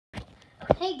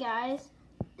Hey guys,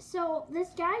 so this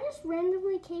guy just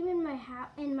randomly came in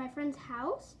my friend's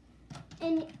house,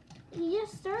 and he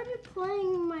just started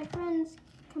playing my friend's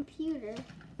computer.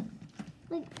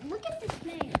 Like, look at this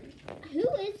man. Who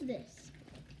is this?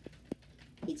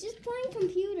 He's just playing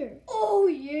computer. Oh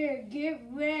yeah, get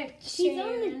wrecked, Sans. He's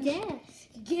on the desk.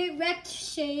 Get wrecked,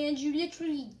 Sans. You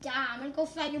literally die. I'm gonna go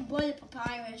find your boy,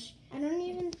 Papyrus. I don't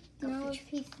even Go know if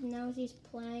fetch. he knows he's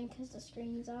playing because the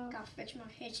screen's off. Gotta fetch my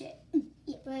headset.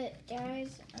 But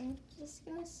guys, I'm just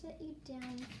gonna set you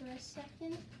down for a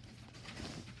second,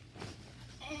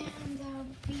 and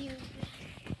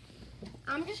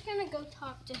I'm just gonna go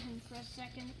talk to him for a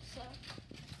second. So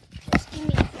just give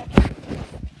me a second.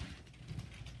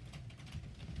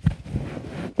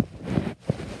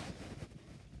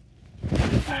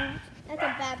 That's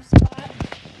a bad spot.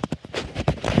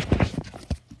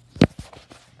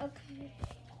 Okay,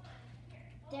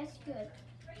 that's good.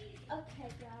 Okay,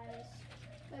 guys.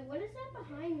 Wait, what is that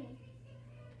behind me?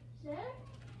 Is that?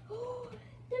 Oh,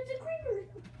 that's a creeper.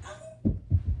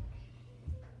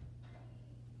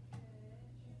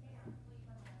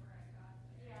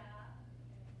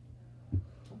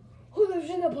 Who lives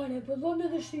in a pineapple under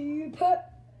the sea?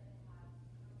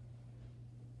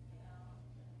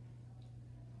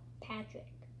 Patrick.